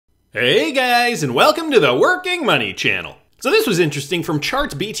Hey guys, and welcome to the Working Money channel. So this was interesting from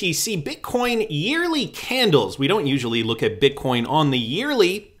Charts BTC Bitcoin yearly candles. We don't usually look at Bitcoin on the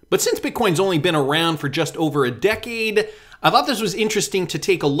yearly, but since Bitcoin's only been around for just over a decade, I thought this was interesting to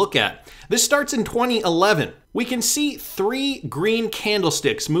take a look at. This starts in 2011. We can see three green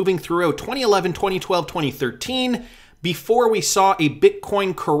candlesticks moving throughout 2011, 2012, 2013, before we saw a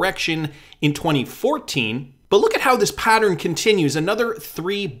Bitcoin correction in 2014. But look at how this pattern continues. Another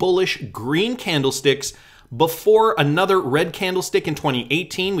three bullish green candlesticks before another red candlestick in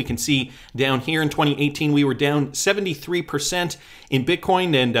 2018. We can see down here in 2018, we were down 73% in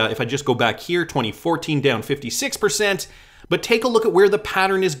Bitcoin. And if I just go back here, 2014 down 56%. But take a look at where the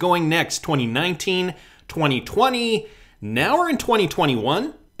pattern is going next. 2019, 2020, now we're in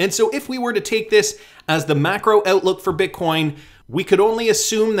 2021. And so if we were to take this as the macro outlook for Bitcoin, we could only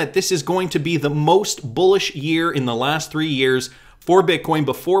assume that this is going to be the most bullish year in the last 3 years for Bitcoin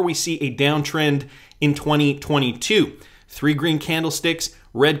before we see a downtrend in 2022. Three green candlesticks,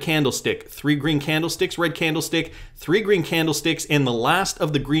 red candlestick, three green candlesticks, red candlestick, three green candlesticks, and the last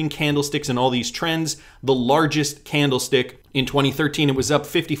of the green candlesticks in all these trends, the largest candlestick. In 2013, it was up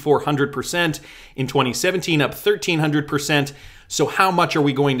 5,400%. In 2017, up 1,300%. So how much are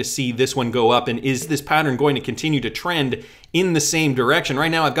we going to see this one go up? And is this pattern going to continue to trend in the same direction? Right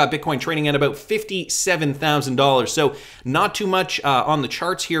now, I've got Bitcoin trading at about $57,000. So not too much on the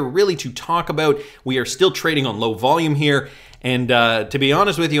charts here really to talk about. We are still trading on low volume here. And to be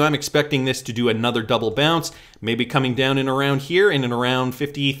honest with you, I'm expecting this to do another double bounce, maybe coming down in around here in and around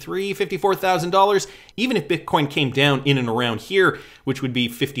 $53,000, $54,000. Even if Bitcoin came down in and around here, which would be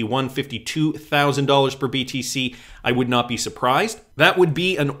 $51,000, $52,000 per BTC, I would not be surprised. That would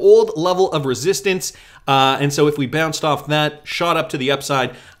be an old level of resistance. And so if we bounced off that, shot up to the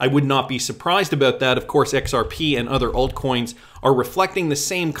upside, I would not be surprised about that. Of course, XRP and other altcoins are reflecting the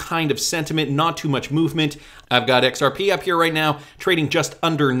same kind of sentiment, not too much movement. I've got XRP up here right now, trading just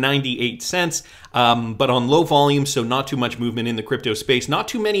under 98 cents, but on low volume, so not too much movement in the crypto space. Not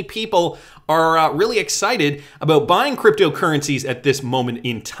too many people are really excited about buying cryptocurrencies at this moment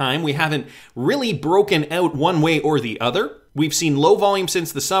in time. We haven't really broken out one way or the other. We've seen low volume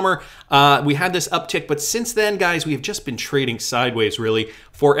since the summer. We had this uptick, but since then, guys, we have just been trading sideways, really,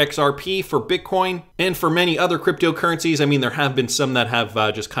 for XRP, for Bitcoin, and for many other cryptocurrencies. I mean, there have been some that have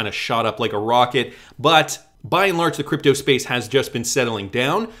just kind of shot up like a rocket, but by and large, the crypto space has just been settling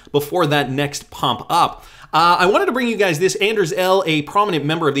down before that next pump up. I wanted to bring you guys this. Anders L, a prominent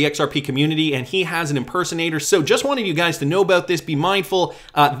member of the XRP community, and he has an impersonator. So just wanted you guys to know about this. Be mindful.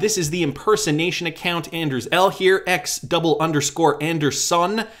 This is the impersonation account, Anders L here, X_Anderson,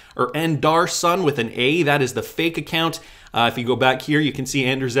 or Andarson with an A. That is the fake account. If you go back here, you can see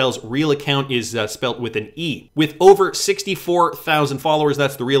Anders L's real account is spelt with an E. With over 64,000 followers,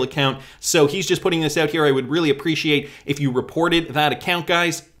 that's the real account. So he's just putting this out here. I would really appreciate if you reported that account,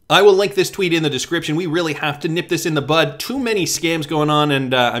 guys. I will link this tweet in the description. We really have to nip this in the bud. Too many scams going on,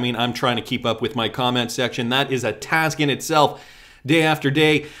 and I mean, I'm trying to keep up with my comment section. That is a task in itself, day after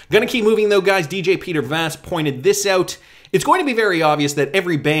day. Gonna keep moving though, guys. DJ Peter Vass pointed this out. It's going to be very obvious that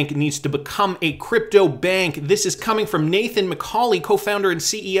every bank needs to become a crypto bank. This is coming from Nathan McCauley, co-founder and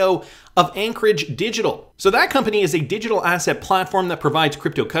CEO of Anchorage Digital. So that company is a digital asset platform that provides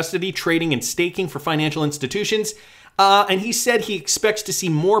crypto custody, trading, and staking for financial institutions. And he said he expects to see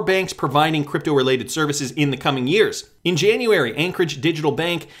more banks providing crypto-related services in the coming years. In January, Anchorage Digital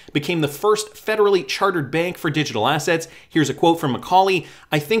Bank became the first federally chartered bank for digital assets. Here's a quote from McCauley.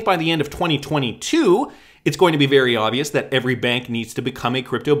 "I think by the end of 2022, it's going to be very obvious that every bank needs to become a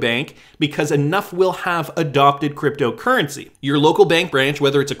crypto bank because enough will have adopted cryptocurrency. Your local bank branch,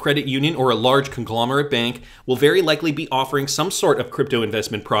 whether it's a credit union or a large conglomerate bank, will very likely be offering some sort of crypto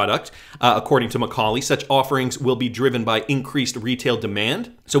investment product. According to McCauley, such offerings will be driven by increased retail demand.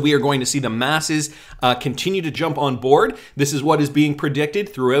 So we are going to see the masses continue to jump on board. This is what is being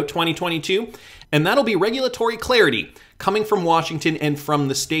predicted throughout 2022. And that'll be regulatory clarity coming from Washington and from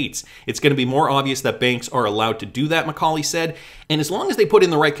the states. It's going to be more obvious that banks are allowed to do that," McCauley said. "And as long as they put in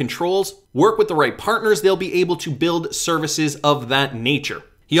the right controls, work with the right partners, they'll be able to build services of that nature."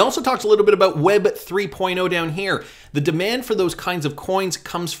 He also talks a little bit about Web 3.0 down here. The demand for those kinds of coins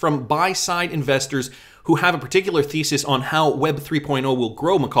comes from buy-side investors who have a particular thesis on how Web 3.0 will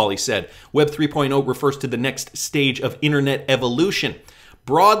grow, McCauley said. Web 3.0 refers to the next stage of internet evolution.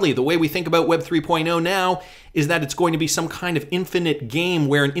 Broadly, the way we think about Web 3.0 now is that it's going to be some kind of infinite game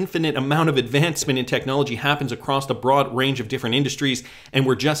where an infinite amount of advancement in technology happens across a broad range of different industries, and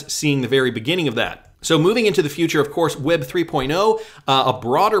we're just seeing the very beginning of that. So moving into the future, of course, Web 3.0, a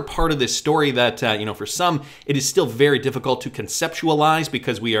broader part of this story that, for some, it is still very difficult to conceptualize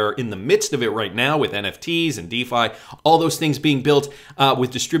because we are in the midst of it right now with NFTs and DeFi, all those things being built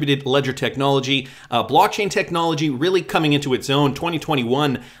with distributed ledger technology, blockchain technology really coming into its own.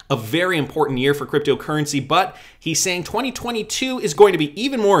 2021, a very important year for cryptocurrency, but he's saying 2022 is going to be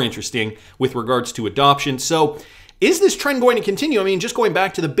even more interesting with regards to adoption. So is this trend going to continue? I mean, just going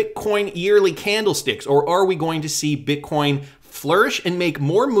back to the Bitcoin yearly candlesticks, or are we going to see Bitcoin flourish and make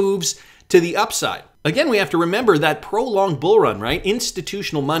more moves to the upside? Again, we have to remember that prolonged bull run, right?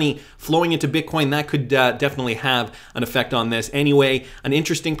 Institutional money flowing into Bitcoin, that could definitely have an effect on this. Anyway, an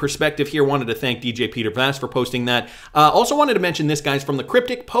interesting perspective here. Wanted to thank DJ Peter Vass for posting that. Also wanted to mention this, guys, from the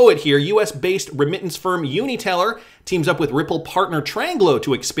Cryptic Poet here. US-based remittance firm Uniteller teams up with Ripple partner Tranglo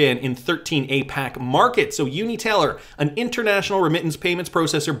to expand in 13 APAC markets. So Uniteller, an international remittance payments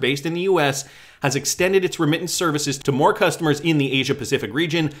processor based in the US, has extended its remittance services to more customers in the Asia-Pacific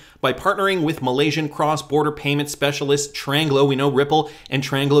region by partnering with Malaysian cross-border payment specialist Tranglo. We know Ripple and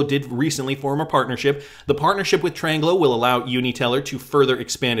Tranglo did recently form a partnership. The partnership with Tranglo will allow Uniteller to further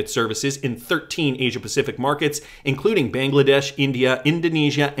expand its services in 13 Asia-Pacific markets, including Bangladesh, India,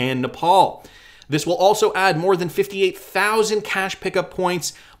 Indonesia, and Nepal. This will also add more than 58,000 cash pickup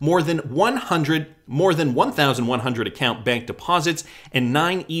points, more than 1,100 account bank deposits, and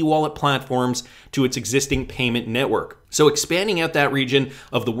 9 e-wallet platforms to its existing payment network. So expanding out that region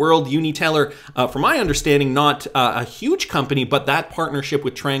of the world, Uniteller, from my understanding, not a huge company, but that partnership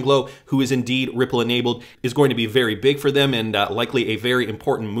with Tranglo, who is indeed Ripple enabled, is going to be very big for them and likely a very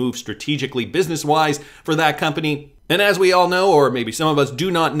important move strategically, business-wise for that company. And as we all know, or maybe some of us do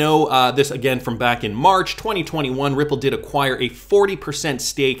not know, this again from back in March 2021, Ripple did acquire a 40%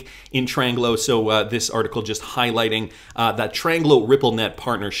 stake in Tranglo. So this article just highlighting that Tranglo-RippleNet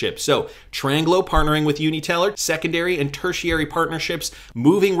partnership. So Tranglo partnering with Uniteller, secondary and tertiary partnerships,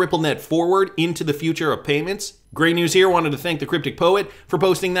 moving RippleNet forward into the future of payments. Great news here. Wanted to thank the Cryptic Poet for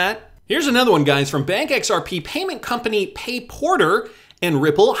posting that. Here's another one, guys, from Bank XRP. Payment company PayPorter and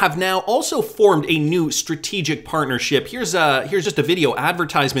Ripple have now also formed a new strategic partnership. Here's just a video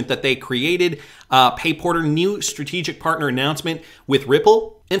advertisement that they created. PayPorter, new strategic partner announcement with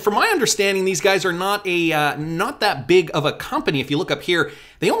Ripple. And from my understanding, these guys are not that big of a company. If you look up here,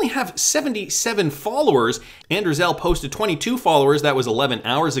 they only have 77 followers. Andrezel posted 22 followers. That was 11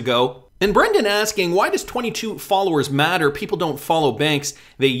 hours ago. And Brendan asking, why does 22 followers matter? People don't follow banks,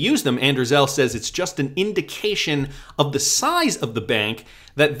 they use them. Andrezel says it's just an indication of the size of the bank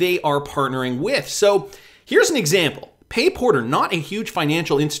that they are partnering with. So here's an example. PayPorter, not a huge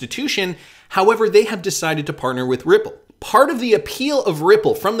financial institution, however, they have decided to partner with Ripple. Part of the appeal of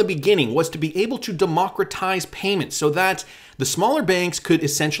Ripple from the beginning was to be able to democratize payments so that the smaller banks could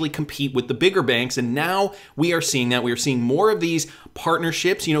essentially compete with the bigger banks. And now we are seeing that. We are seeing more of these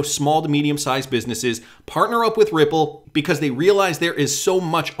partnerships, small to medium-sized businesses partner up with Ripple because they realize there is so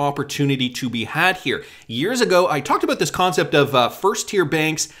much opportunity to be had here. Years ago, I talked about this concept of first-tier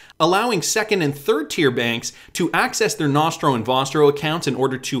banks allowing second and third-tier banks to access their Nostro and Vostro accounts in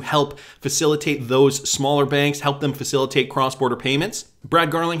order to help facilitate those smaller banks, help them facilitate cross-border payments.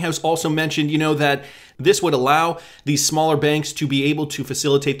 Brad Garlinghouse also mentioned, that this would allow these smaller banks to be able to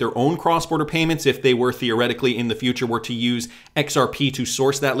facilitate their own cross-border payments if they were theoretically in the future were to use XRP to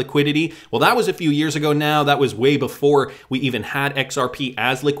source that liquidity. Well, that was a few years ago now. That was way before we even had XRP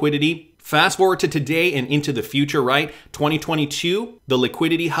as liquidity. Fast forward to today and into the future, right? 2022, the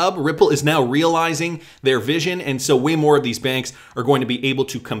liquidity hub, Ripple is now realizing their vision. And so way more of these banks are going to be able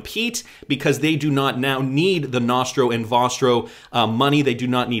to compete because they do not now need the Nostro and Vostro money. They do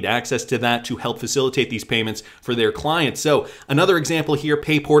not need access to that to help facilitate these payments for their clients. So another example here,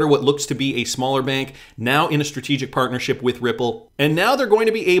 PayPorter, what looks to be a smaller bank, now in a strategic partnership with Ripple. And now they're going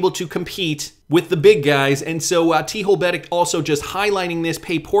to be able to compete with the big guys. And so T. Holbetic also just highlighting this.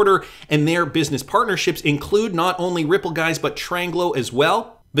 PayPorter and their business partnerships include not only Ripple guys, but Tranglo as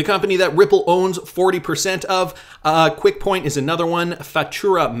well. The company that Ripple owns 40% of. QuickPoint is another one.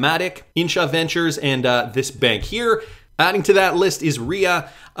 Fatura Matic, Insha Ventures, and this bank here. Adding to that list is RIA,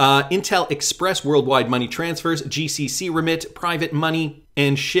 Intel Express Worldwide Money Transfers, GCC Remit, Private Money,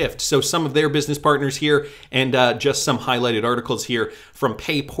 and Shift. So some of their business partners here, and just some highlighted articles here from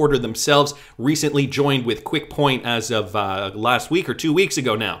PayPorter themselves, recently joined with QuickPoint as of last week or 2 weeks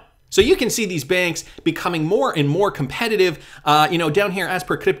ago now. So you can see these banks becoming more and more competitive. Down here, as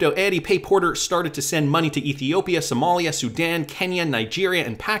per Crypto Eddie, PayPorter started to send money to Ethiopia, Somalia, Sudan, Kenya, Nigeria,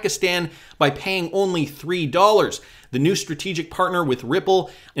 and Pakistan by paying only $3. The new strategic partner with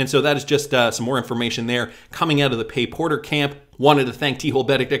Ripple. And so that is just some more information there coming out of the PayPorter camp. Wanted to thank T-Hole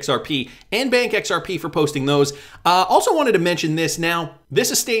Benedict XRP and Bank XRP for posting those. Also wanted to mention this now.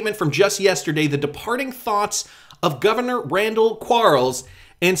 This is a statement from just yesterday, the departing thoughts of Governor Randall Quarles.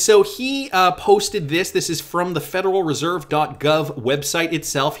 And so he posted this. This is from the federalreserve.gov website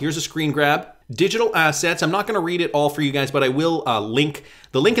itself. Here's a screen grab. Digital assets. I'm not going to read it all for you guys, but I will link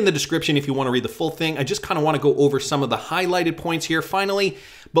the link in the description if you want to read the full thing. I just kind of want to go over some of the highlighted points here. Finally,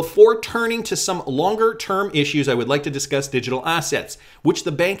 before turning to some longer term issues, I would like to discuss digital assets, which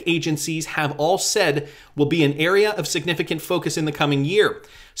the bank agencies have all said will be an area of significant focus in the coming year.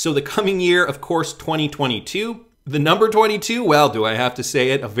 So the coming year, of course, 2022. The number 22, well, do I have to say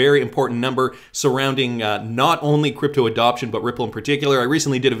it? A very important number surrounding not only crypto adoption, but Ripple in particular. I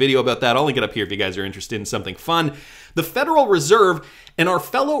recently did a video about that. I'll link it up here if you guys are interested in something fun. The Federal Reserve and our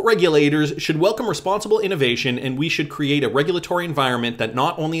fellow regulators should welcome responsible innovation, and we should create a regulatory environment that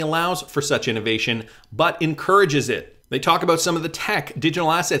not only allows for such innovation, but encourages it. They talk about some of the tech,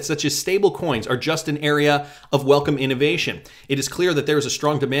 digital assets such as stablecoins are just an area of welcome innovation. It is clear that there is a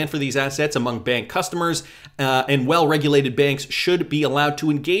strong demand for these assets among bank customers, and well-regulated banks should be allowed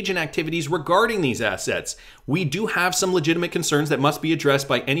to engage in activities regarding these assets. We do have some legitimate concerns that must be addressed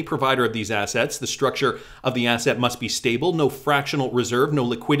by any provider of these assets. The structure of the asset must be stable, no fractional reserve, no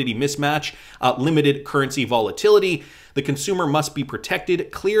liquidity mismatch, limited currency volatility. The consumer must be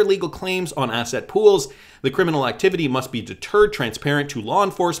protected, clear legal claims on asset pools. The criminal activity must be deterred, transparent to law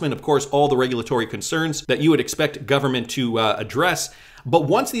enforcement. Of course, all the regulatory concerns that you would expect government to address. But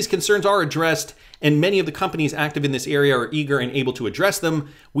once these concerns are addressed, and many of the companies active in this area are eager and able to address them,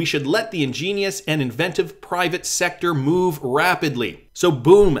 we should let the ingenious and inventive private sector move rapidly. So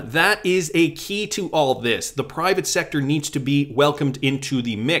boom, that is a key to all this. The private sector needs to be welcomed into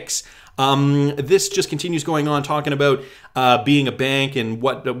the mix. This just continues going on, talking about being a bank and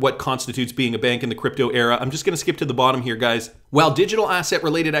what constitutes being a bank in the crypto era. I'm just going to skip to the bottom here, guys. While digital asset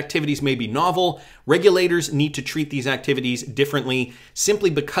related activities may be novel, regulators need to treat these activities differently simply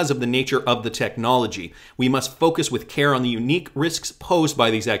because of the nature of the technology. We must focus with care on the unique risks posed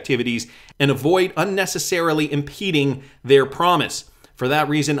by these activities and avoid unnecessarily impeding their promise. For that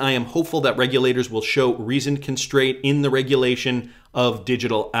reason, I am hopeful that regulators will show reasoned constraint in the regulation of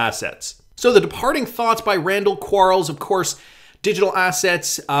digital assets. So the departing thoughts by Randall Quarles, of course, digital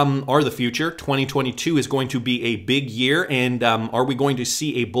assets are the future. 2022 is going to be a big year, and are we going to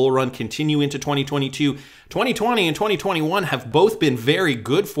see a bull run continue into 2022? 2020 and 2021 have both been very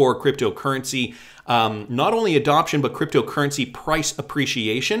good for cryptocurrency, not only adoption, but cryptocurrency price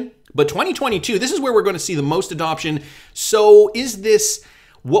appreciation. But 2022, this is where we're going to see the most adoption. So is this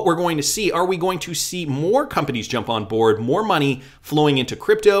what we're going to see? Are we going to see more companies jump on board, more money flowing into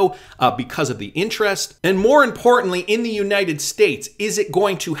crypto because of the interest? And more importantly, in the United States, is it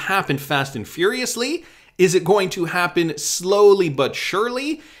going to happen fast and furiously? Is it going to happen slowly but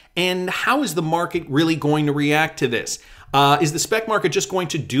surely? And how is the market really going to react to this? Is the spec market just going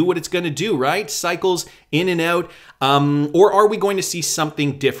to do what it's going to do, right? Cycles in and out, or are we going to see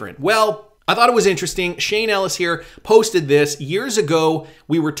something different? Well, I thought it was interesting. Shane Ellis here posted this years ago.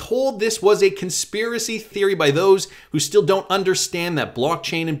 We were told this was a conspiracy theory by those who still don't understand that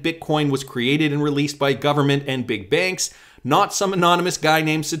blockchain and Bitcoin was created and released by government and big banks, not some anonymous guy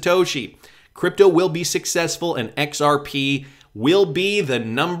named Satoshi. Crypto will be successful and XRP will be the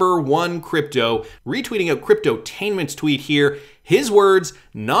 #1 crypto. Retweeting out Cryptotainment's tweet here. His words,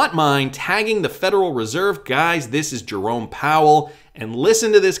 not mine, tagging the Federal Reserve. Guys, this is Jerome Powell. And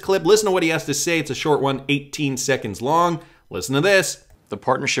listen to this clip. Listen to what he has to say. It's a short one, 18 seconds long. Listen to this. The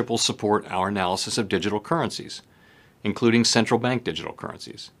partnership will support our analysis of digital currencies, including central bank digital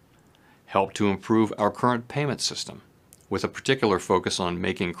currencies, help to improve our current payment system, with a particular focus on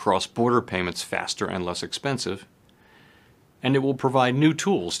making cross-border payments faster and less expensive, and it will provide new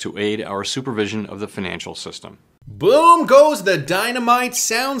tools to aid our supervision of the financial system. Boom goes the dynamite.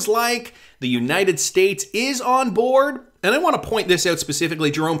 Sounds like the United States is on board. And I want to point this out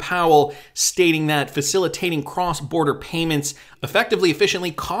specifically, Jerome Powell stating that facilitating cross-border payments effectively, efficiently,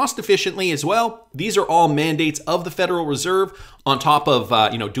 cost-efficiently as well. These are all mandates of the Federal Reserve on top of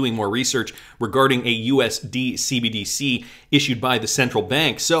doing more research regarding a USD CBDC issued by the central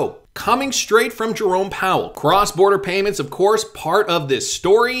bank. So coming straight from Jerome Powell, cross-border payments, of course, part of this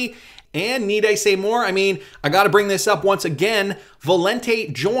story. And need I say more? I mean, I got to bring this up once again.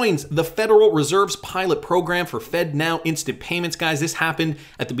 Volente joins the Federal Reserve's pilot program for FedNow instant payments, guys. This happened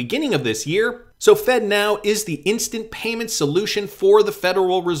at the beginning of this year. So FedNow is the instant payment solution for the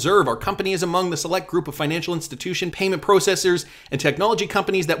Federal Reserve. Our company is among the select group of financial institution, payment processors, and technology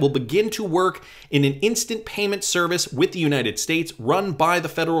companies that will begin to work in an instant payment service with the United States run by the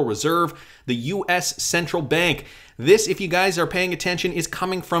Federal Reserve, the U.S. Central Bank. This, if you guys are paying attention, is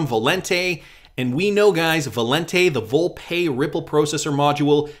coming from Volente. And we know, guys, Volente, the VolPay Ripple processor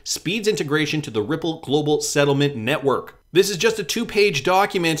module, speeds integration to the Ripple Global Settlement Network. This is just a 2-page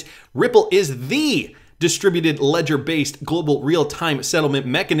document. Ripple is the distributed ledger-based global real-time settlement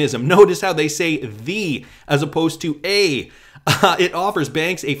mechanism. Notice how they say the as opposed to a. It offers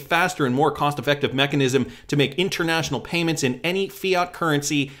banks a faster and more cost-effective mechanism to make international payments in any fiat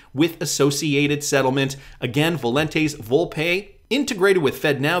currency with associated settlement. Again, Volente's VolPay, integrated with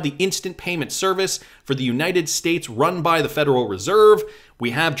FedNow, the instant payment service for the United States run by the Federal Reserve.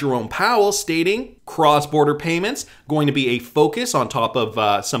 We have Jerome Powell stating cross-border payments going to be a focus on top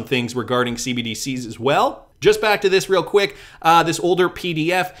of some things regarding CBDCs as well. Just back to this real quick, this older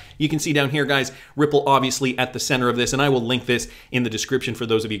PDF, you can see down here, guys, Ripple obviously at the center of this, and I will link this in the description for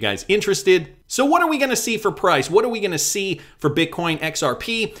those of you guys interested. So what are we gonna see for price? What are we gonna see for Bitcoin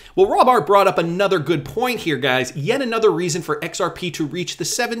XRP? Well, Rob Art brought up another good point here, guys. Yet another reason for XRP to reach the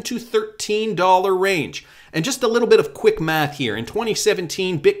 $7 to $13 range. And just a little bit of quick math here. In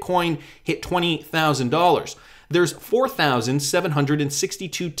 2017, Bitcoin hit $20,000. There's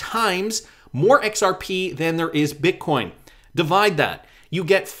 4,762 times more XRP than there is Bitcoin. Divide that. You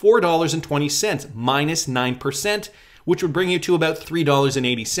get $4.20 minus 9%, which would bring you to about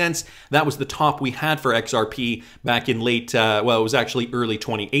 $3.80. That was the top we had for XRP back in late, well, it was actually early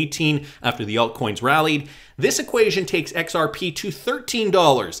 2018 after the altcoins rallied. This equation takes XRP to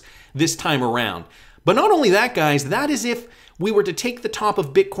 $13 this time around. But not only that, guys, that is if we were to take the top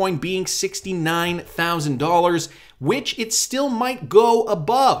of Bitcoin being $69,000, which it still might go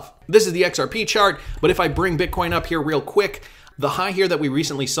above. This is the XRP chart, but if I bring Bitcoin up here real quick, the high here that we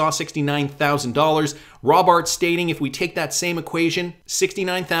recently saw, $69,000, Rob Art stating if we take that same equation,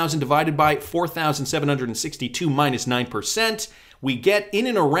 69,000 divided by 4,762 minus 9%, we get in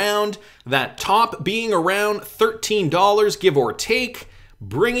and around that top being around $13, give or take,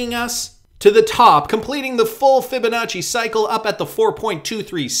 bringing us to the top, completing the full Fibonacci cycle up at the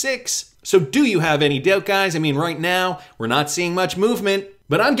 4.236. So do you have any doubt, guys? I mean, right now, we're not seeing much movement,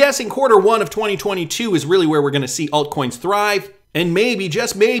 but I'm guessing Q1 of 2022 is really where we're gonna see altcoins thrive. And maybe,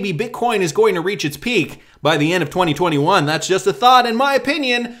 just maybe, Bitcoin is going to reach its peak by the end of 2021. That's just a thought in my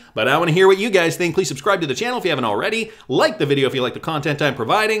opinion, but I wanna hear what you guys think. Please subscribe to the channel if you haven't already. Like the video if you like the content I'm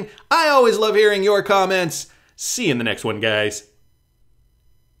providing. I always love hearing your comments. See you in the next one, guys.